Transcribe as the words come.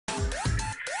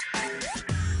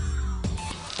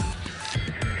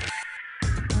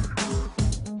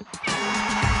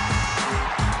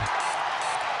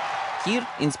Here,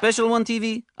 in SPECIAL1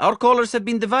 TV, our callers have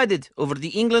been divided over the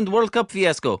England World Cup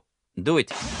fiasco. Do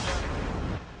it.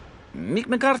 Mick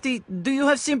McCarthy, do you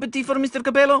have sympathy for Mr.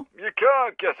 Capello? You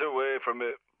can't get away from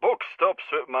it. Buck stops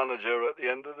at manager at the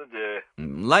end of the day.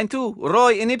 Line 2,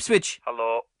 Roy in Ipswich.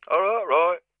 Hello. Alright,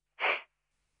 right.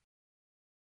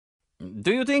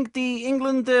 Do you think the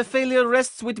England failure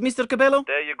rests with Mr. Capello?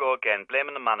 There you go again,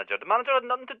 blaming the manager. The manager had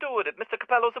nothing to do with it. Mr.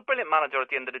 Capello's a brilliant manager at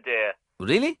the end of the day.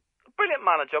 Really? A brilliant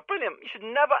manager, brilliant. You should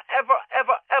never, ever,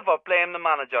 ever, ever blame the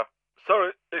manager.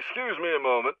 Sorry, excuse me a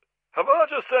moment. Have I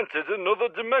just entered another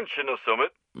dimension or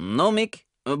something? No, Mick.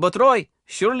 But Roy,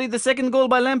 surely the second goal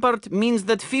by Lampard means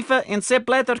that FIFA and Sepp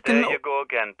Blatter can... There you go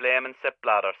again, blaming Sepp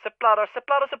Blatter. Sepp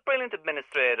Blatter's a brilliant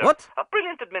administrator. What? A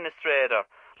brilliant administrator.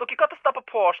 Look, you got to stop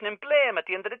apportioning blame at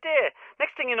the end of the day.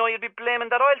 Next thing you know, you'll be blaming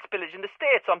that oil spillage in the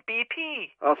States on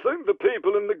BP. I think the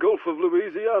people in the Gulf of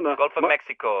Louisiana... Gulf of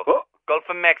Mexico. What? Gulf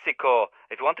of Mexico.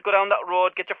 If you want to go down that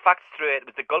road, get your facts straight. It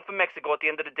was the Gulf of Mexico at the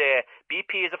end of the day.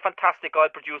 BP is a fantastic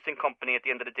oil-producing company at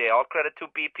the end of the day. All credit to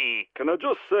BP. Can I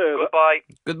just say Goodbye.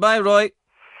 Goodbye, Roy.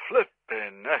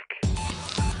 Flipping neck.